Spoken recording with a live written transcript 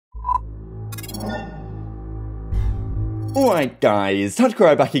Alright guys,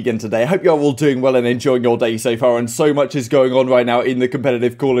 TacticalRab back again today. I hope you're all doing well and enjoying your day so far, and so much is going on right now in the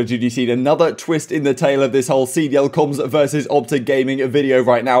competitive Call of Duty scene. Another twist in the tail of this whole CDL comms versus OpTic gaming video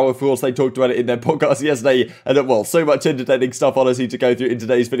right now. Of course, they talked about it in their podcast yesterday, and well, so much entertaining stuff honestly to go through in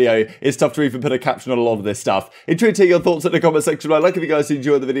today's video. It's tough to even put a caption on a lot of this stuff. Intrigued to hear your thoughts in the comment section below. Like if you guys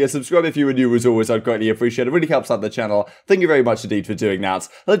enjoyed the video, subscribe if you were new as always, I'd greatly appreciate it. It really helps out the channel. Thank you very much indeed for doing that.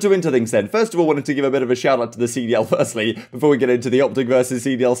 Let's jump into things then. First of all, wanted to give a bit of a shout out to the CDL firstly, before we get into the OpTic versus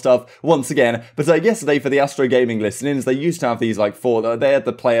CDL stuff once again. But yesterday for the Astro Gaming listenings, they used to have these like they had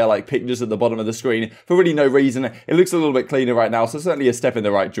the player like pictures at the bottom of the screen for really no reason. It looks a little bit cleaner right now, so certainly a step in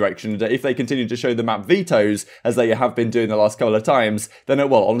the right direction. And if they continue to show the map vetoes as they have been doing the last couple of times, then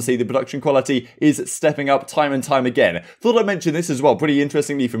well, honestly, the production quality is stepping up time and time again. Thought I'd mention this as well. Pretty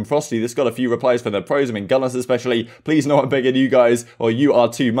interestingly from Frosty, this got a few replies from the pros. I mean, Gunless especially. Please know I'm begging you guys, or you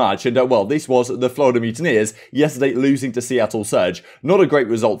are too much. And well, this was the Florida Mutineers yesterday losing to Seattle Surge. Not a great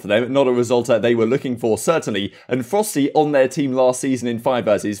result for them, not a result they were looking for, certainly. And Frosty on their team last season in 5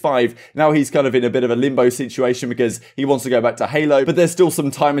 versus 5, now he's kind of in a bit of a limbo situation because he wants to go back to Halo, but there's still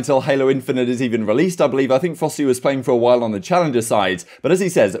some time until Halo Infinite is even released, I believe. I think Frosty was playing for a while on the Challenger side, but as he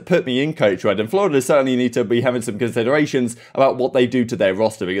says, put me in, coach, right? And Florida certainly need to be having some considerations about what they do to their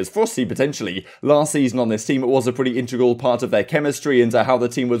roster, because Frosty potentially, last season on this team, it was a pretty integral part of their chemistry and how the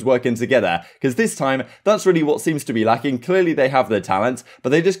team was working together, because this time, that's really what seems to be lacking. Clearly they have the talent, but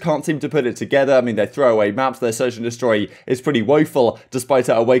they just can't seem to put it together. I mean, they throw away maps, their search and destroy is pretty woeful, despite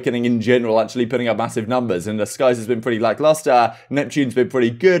Awakening in general actually putting up massive numbers, and the Skies has been pretty lackluster, Neptune's been pretty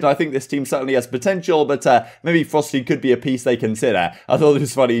good. I think this team certainly has potential, but maybe Frosty could be a piece they consider. I thought it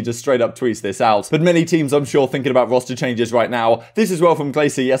was funny, he just straight up tweets this out. But many teams, I'm sure, thinking about roster changes right now. This is well from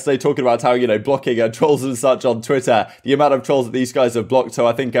Glacier yesterday, talking about how, you know, blocking trolls and such on Twitter, the amount of trolls that these guys have blocked. So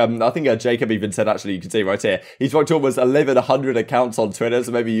I think Jacob even said, actually, you can see right here, he's blocked almost 1,100 accounts on Twitter,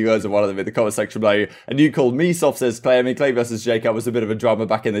 so maybe you guys are one of them in the comment section below. And you called me soft, says Clay. I mean, Clay versus Jacob was a bit of a drama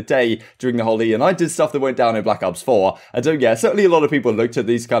back in the day during the whole United stuff that went down in Black Ops 4. And so, yeah, certainly a lot of people looked at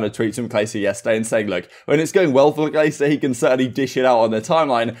these kind of tweets from Glacier yesterday and saying, look, when it's going well for Glacier, he can certainly dish it out on the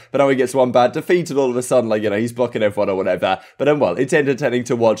timeline, but now he gets one bad defeat and all of a sudden, like, you know, he's blocking everyone or whatever. But then, well, it's entertaining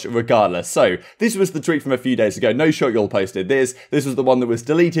to watch regardless. So, this was the tweet from a few days ago. No Shot Y'all posted this. This was the one that was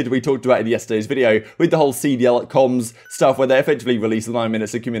deleted. We talked about in yesterday's video with the whole CDL comms stuff where they effectively released 9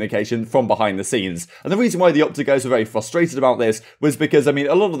 minutes of communication from behind the scenes. And the reason why the OpTic guys were very frustrated about this was because, I mean,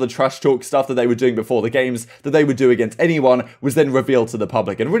 a lot of the trash talk stuff that they were doing before the games that they would do against anyone was then revealed to the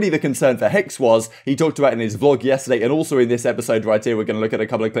public. And really the concern for Hex was, he talked about in his vlog yesterday and also in this episode right here, we're going to look at a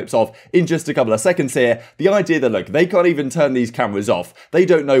couple of clips of in just a couple of seconds here, the idea that, look, they can't even turn these cameras off. They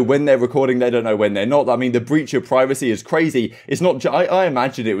don't know when they're recording, they don't know when they're not. I mean, the breach of privacy is crazy. It's not, I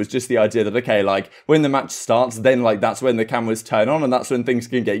imagine it was just the idea that, okay, like, when the match starts, then, like, that's when the cameras turn on and that's when things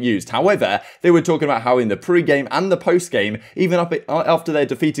can get used. However, they were talking about how in the pre-game and the post-game, even up after their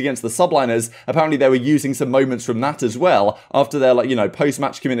defeat against the Subliners, apparently they were using some moments from that as well, after their, like, you know,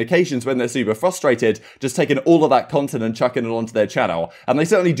 post-match communications when they're super frustrated, just taking all of that content and chucking it onto their channel. And they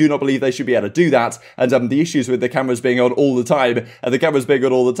certainly do not believe they should be able to do that, and the issues with the cameras being on all the time, and the cameras being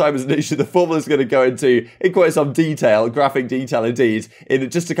on all the time is an issue the formula's going to go into in quite some detail, graphic detail indeed, in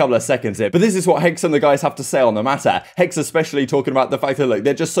just a couple of seconds here. But this is what Hex and the guys have to say on the matter. Hex especially talking about the fact that, look,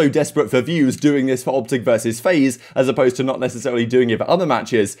 they're just so desperate for views doing this for OpTic versus FaZe, as opposed to not necessarily doing it for other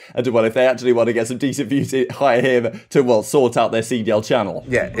matches, and well, if they actually want to get some decent views, hire him to, well, sort out their CDL channel.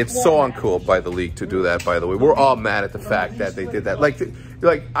 Yeah, it's so uncool by the league to do that, by the way. We're all mad at the fact that they did that.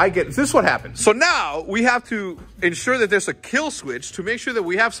 Like I get, this is what happened. So now we have to ensure that there's a kill switch to make sure that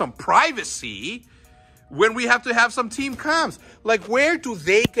we have some privacy when we have to have some team comms. Like, where do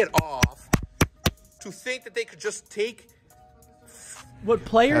they get off to think that they could just take what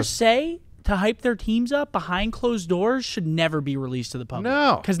players say to hype their teams up behind closed doors should never be released to the public.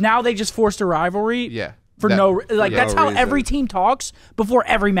 No. Because now they just forced a rivalry. Yeah. For that's how every team talks before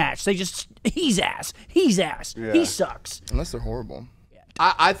every match. They just, he's ass. He's ass. Yeah. He sucks. Unless they're horrible. Yeah.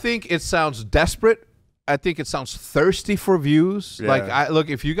 I think it sounds desperate. I think it sounds thirsty for views. Yeah. Like, look,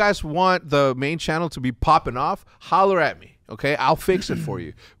 if you guys want the main channel to be popping off, holler at me. Okay, I'll fix it for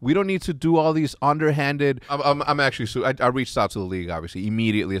you. We don't need to do all these underhanded. I'm actually. I reached out to the league obviously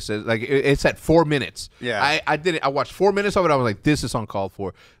immediately. It said like it's at 4 minutes. Yeah, I did it. I watched 4 minutes of it. I was like, this is uncalled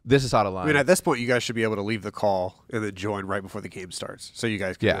for. This is out of line. I mean, at this point, you guys should be able to leave the call and then join right before the game starts, so you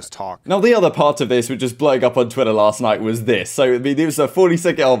guys can just talk. Now, the other part of this, which was blowing up on Twitter last night, was this. So, I mean, it was a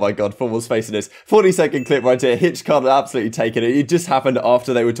 40-second. Oh my God, Formal's facing this 40-second clip right here. Hitch can't absolutely take it. It just happened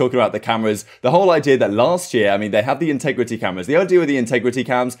after they were talking about the cameras. The whole idea that last year, I mean, they had the integrity cameras. The idea with the integrity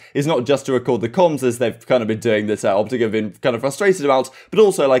cams is not just to record the comms as they've kind of been doing that OpTic have been kind of frustrated about, but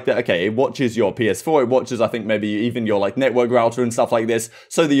also like that, okay, it watches your PS4, it watches, I think, maybe even your like network router and stuff like this,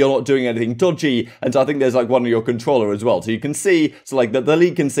 so that you're not doing anything dodgy. And I think there's like one of your controller as well, so you can see, so like the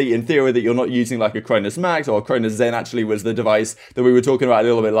league can see in theory that you're not using like a Cronus Max, or Cronus Zen actually was the device that we were talking about a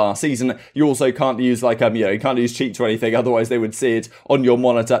little bit last season. You also can't use like you can't use cheats or anything, otherwise they would see it on your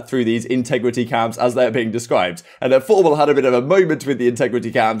monitor through these integrity cams as they're being described. And Formal had a bit of a moment with the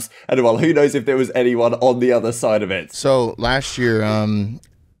integrity cams, and well, who knows if there was anyone on the other side of it. So last year,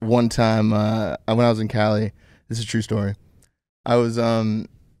 one time when I was in Cali, this is a true story. I was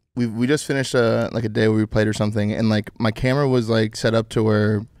we just finished like a day where we played or something, and like my camera was like set up to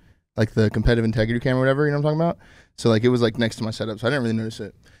where like the competitive integrity camera or whatever, you know what I'm talking about? So like it was like next to my setup, so I didn't really notice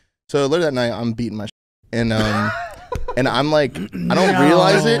it. So later that night I'm beating my and and I'm like, I don't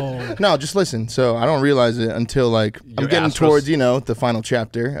realize it. No, just listen. So I don't realize it until like I'm getting towards, you know, the final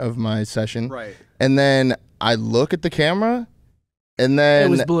chapter of my session. Right. And then I look at the camera, and then it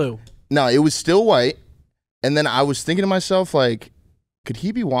was blue. No, it was still white. And then I was thinking to myself, like, could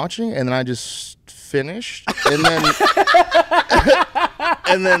he be watching? And then I just finished. And then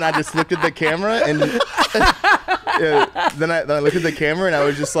and then I just looked at the camera, and then I looked at the camera, and I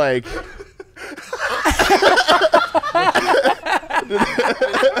was just like.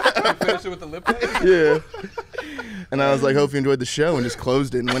 Finish it with the lip play? Yeah. And I was like, hope you enjoyed the show, and just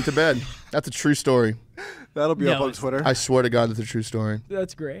closed it and went to bed. That's a true story. That'll be up on Twitter. I swear to God, that's a true story.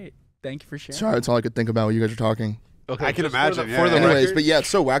 That's great. Thank you for sharing. Sorry, that's all I could think about when you guys were talking. Okay, I can imagine. For the Anyways, record, but yeah, it's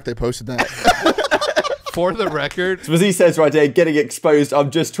so whack they posted that. for the record, So as he says right here, getting exposed,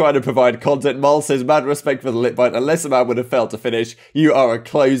 I'm just trying to provide content. Mal says, mad respect for the lip bite. Unless a man would have failed to finish, you are a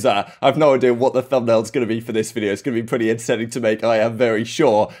closer. I've no idea what the thumbnail's going to be for this video. It's going to be pretty entertaining to make, I am very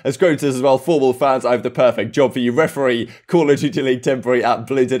sure. As Grotus as well, Formal fans, I have the perfect job for you. Referee, Call of Duty League temporary at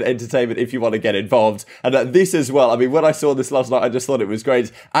Blizzard Entertainment if you want to get involved. And this as well, I mean, when I saw this last night, I just thought it was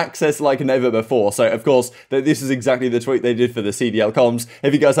great. Access like never before. So, of course, this is exactly the tweet they did for the CDL comms.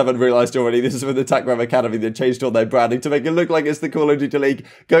 If you guys haven't realised already, this is for the TacticalRab Academy that changed all their branding to make it look like it's the Call of Duty League.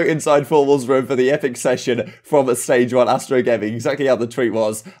 Go inside Formal's room for the epic session from Stage 1 Astro Gaming. Exactly how the tweet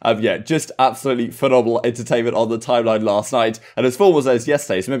was. Yeah, just absolutely phenomenal entertainment on the timeline last night. And as Formal says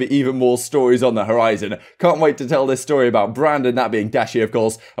yesterday, so maybe even more stories on the horizon. Can't wait to tell this story about Brandon, that being Dashy, of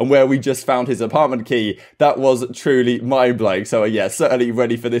course, and where we just found his apartment key. That was truly mind-blowing. So yeah, certainly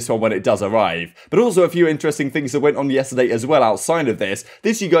ready for this one when it does arrive. But also a few interesting things that went on yesterday as well outside of this.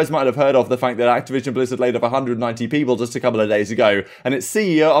 This you guys might have heard of, the fact that Activision Blizzard laid off 190 people just a couple of days ago, and its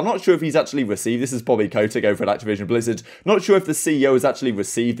CEO, I'm not sure if he's actually received, this is Bobby Kotick over at Activision Blizzard, not sure if the CEO has actually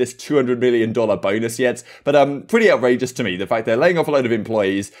received this $200 million bonus yet, but pretty outrageous to me, the fact they're laying off a load of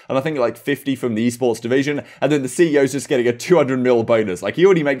employees, and I think like 50 from the esports division, and then the CEO's just getting a 200 mil bonus. Like, he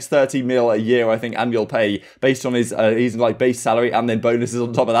already makes 30 mil a year, I think, annual pay, based on his like base salary, and then bonuses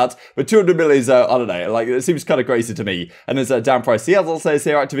on top of that, but 200 mil is, I don't know, like, it seems kind of crazy to me. And as Dan Price Seattle says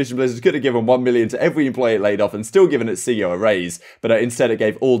here, Activision Blizzard could have given 1 million to every employee it laid off and still given its CEO a raise, but instead it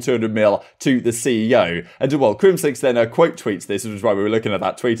gave all 200 mil to the CEO. And well, Crimsix then quote tweets this, which is why we were looking at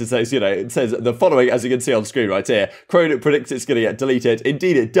that tweet, and says, you know, it says the following, as you can see on screen right here. Cronin predicts it's going to get deleted.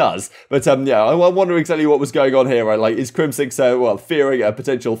 Indeed it does, but yeah, I wonder exactly what was going on here, right? Like, is Crimsix well, fearing a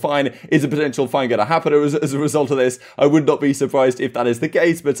potential fine? Is a potential fine going to happen as a result of this? I would not be surprised if that is the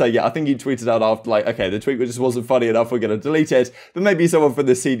case, but yeah, I think he tweeted out after, like, okay, the tweet just wasn't funny enough, we're going to delete it. But maybe someone from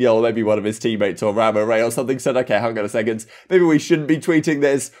the CDL, or maybe one of his teammates, or Ram or Ray or something, said, okay, hang on a second, maybe we shouldn't be tweeting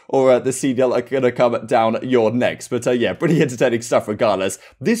this, or the CDL are going to come down your necks. But yeah, pretty entertaining stuff regardless.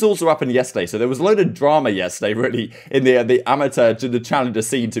 This also happened yesterday, so there was a load of drama yesterday, really, in the amateur to the challenger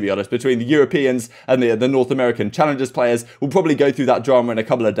scene, to be honest, between the Europeans and the North American challengers players. We'll probably go through that drama in a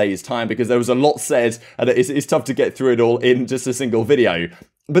couple of days' time, because there was a lot said, and it's tough to get through it all in just a single video.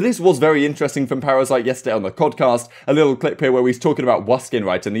 But this was very interesting from Parasite yesterday on the podcast. A little clip here where he's talking about Waskin,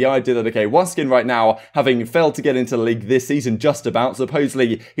 right? And the idea that, okay, Waskin right now, having failed to get into the league this season just about,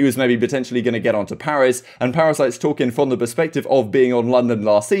 supposedly he was maybe potentially going to get onto Paris. And Parasite's talking from the perspective of being on London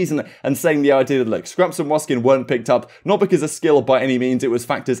last season and saying the idea that, look, Scrumps and Waskin weren't picked up, not because of skill by any means, it was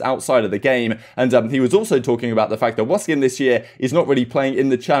factors outside of the game. And he was also talking about the fact that Waskin this year is not really playing in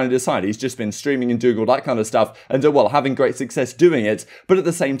the challenger side. He's just been streaming and doing all that kind of stuff and, well, having great success doing it. But at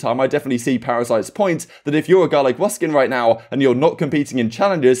the same time, I definitely see Parasite's point that if you're a guy like Wuskin right now and you're not competing in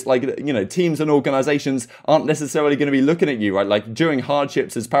challenges, like, you know, teams and organizations aren't necessarily going to be looking at you, right? Like during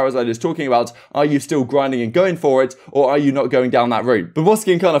hardships, as Parasite is talking about, are you still grinding and going for it, or are you not going down that route? But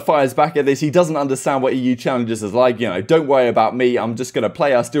Wuskin kind of fires back at this. He doesn't understand what EU challenges is like. You know, don't worry about me. I'm just going to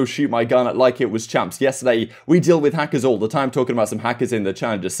play. I still shoot my gun like it was champs. Yesterday, we deal with hackers all the time, talking about some hackers in the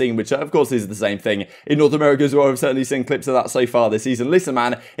challenger scene, which of course is the same thing in North America as well. I've certainly seen clips of that so far this season. Listen,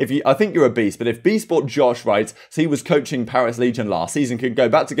 man, I think you're a beast, but if B-Sport Josh, right, so he was coaching Paris Legion last season, could go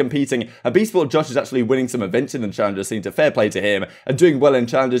back to competing, and B-Sport Josh is actually winning some events in the challenger scene, to fair play to him, and doing well in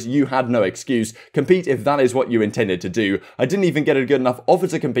challenges, you had no excuse. Compete if that is what you intended to do. I didn't even get a good enough offer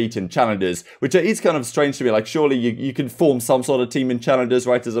to compete in challenges, which is kind of strange to me. Like, surely you can form some sort of team in challenges,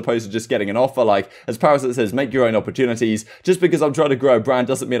 right, as opposed to just getting an offer. Like, as Parasite says, make your own opportunities. Just because I'm trying to grow a brand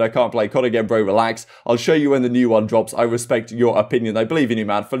doesn't mean I can't play COD again, bro. Relax. I'll show you when the new one drops. I respect your opinion. I believe in you,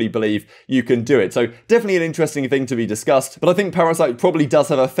 man. Fully believe you can do it. So definitely an interesting thing to be discussed. But I think Parasite probably does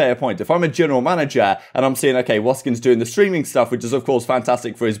have a fair point. If I'm a general manager and I'm seeing, okay, Wuskin's doing the streaming stuff, which is of course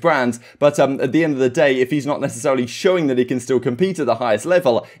fantastic for his brand, but at the end of the day, if he's not necessarily showing that he can still compete at the highest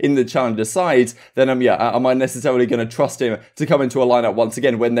level in the challenger side, then yeah, am I necessarily going to trust him to come into a lineup once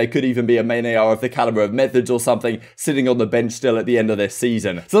again when there could even be a main AR of the caliber of Methods or something sitting on the bench still at the end of this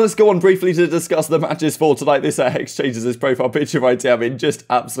season? So let's go on briefly to discuss the matches for tonight. This Hex changes his profile picture right here. I mean, just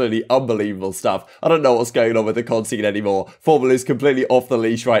absolutely unbelievable stuff. I don't know what's going on with the COD scene anymore. Formula is completely off the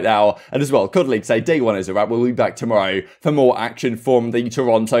leash right now. And as well, COD League say day one is a wrap. We'll be back tomorrow for more action from the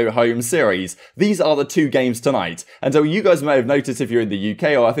Toronto home series. These are the two games tonight. And so you guys may have noticed if you're in the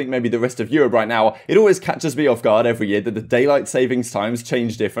UK, or I think maybe the rest of Europe right now, it always catches me off guard every year that the daylight savings times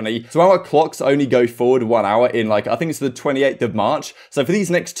change differently. So our clocks only go forward 1 hour in, like, I think it's the 28th of March. So for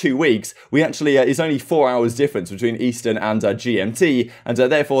these next 2 weeks, we actually, it's only 4 hours difference between Eastern and GMT. And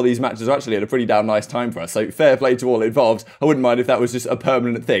therefore these matches are actually at a pretty damn nice time for us. So fair play to all involved. I wouldn't mind if that was just a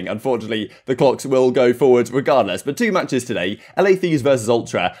permanent thing. Unfortunately, the clocks will go forward regardless. But two matches today, LA Thieves versus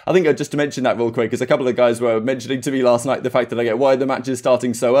Ultra. I think just to mention that real quick, because a couple of guys were mentioning to me last night the fact that I get why the match is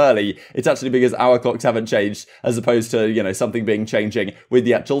starting so early. It's actually because our clocks haven't changed, as opposed to, you know, something being changing with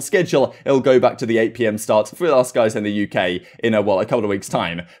the actual schedule. It'll go back to the 8 PM start for us guys in the UK in well, a couple of weeks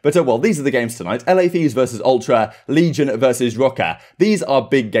time. But well, these are the games tonight. LA Thieves versus Ultra, Legion versus Rokkr. These are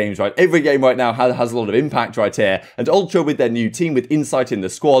big games, right? Every game right now has a lot of impact right here. And Ultra with their new team, with insight in the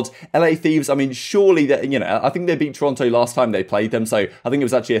squad. LA Thieves, I mean, surely that, you know, I think they beat Toronto last time they played them, so I think it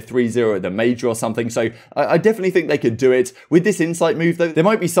was actually a 3-0 at the major or something. So I definitely think they could do it. With this insight move though, there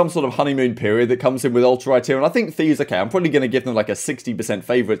might be some sort of honeymoon period that comes in with Ultra right here, and I think Thieves, okay, I'm probably going to give them like a 60%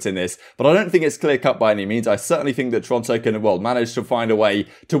 favourites in this, but I don't think it's clear cut by any means. I certainly think that Toronto can, well, manage to find a way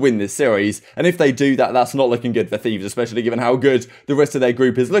to win this series, and if they do that, that's not looking good for Thieves, especially given how good the rest of their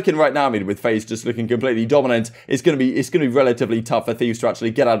group is looking right now. I mean, with FaZe just looking completely dominant, it's going to be relatively tough for Thieves to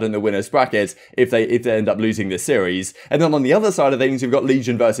actually get out in the winners bracket if they end up losing this series. And then on the other side of things, you've got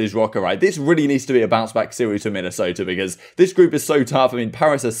Legion versus Rokkr, right? This really needs to be a bounce back series for Minnesota, because this group is so tough. I mean,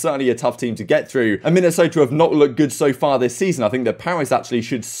 Paris is certainly a tough team to get through, and Minnesota have not looked good so far this season. I think that Paris actually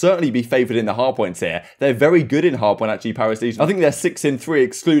should certainly be favoured in the hardpoints here. They're very good in hardpoint, actually, Paris Legion. I think they're 6-3,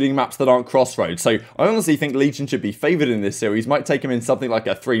 excluding maps that aren't Crossroads. So I honestly think Legion should be favoured in this series. Might take them in something like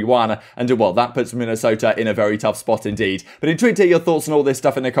a 3-1, and well, that puts Minnesota in a very tough spot indeed. But intrigued to hear your thoughts on all this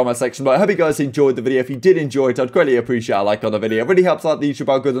stuff in the comment section. But I hope you guys enjoyed the video. If you did enjoy it, I'd greatly appreciate a like on the video. It really helps out the YouTube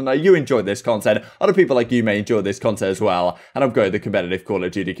algorithm. Know you enjoyed this content. Other people like you may enjoy this content as well. And I'm growing the competitive Call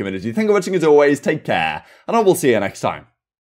of Duty community. Thank you for watching as always. Take care, and I will see you next time.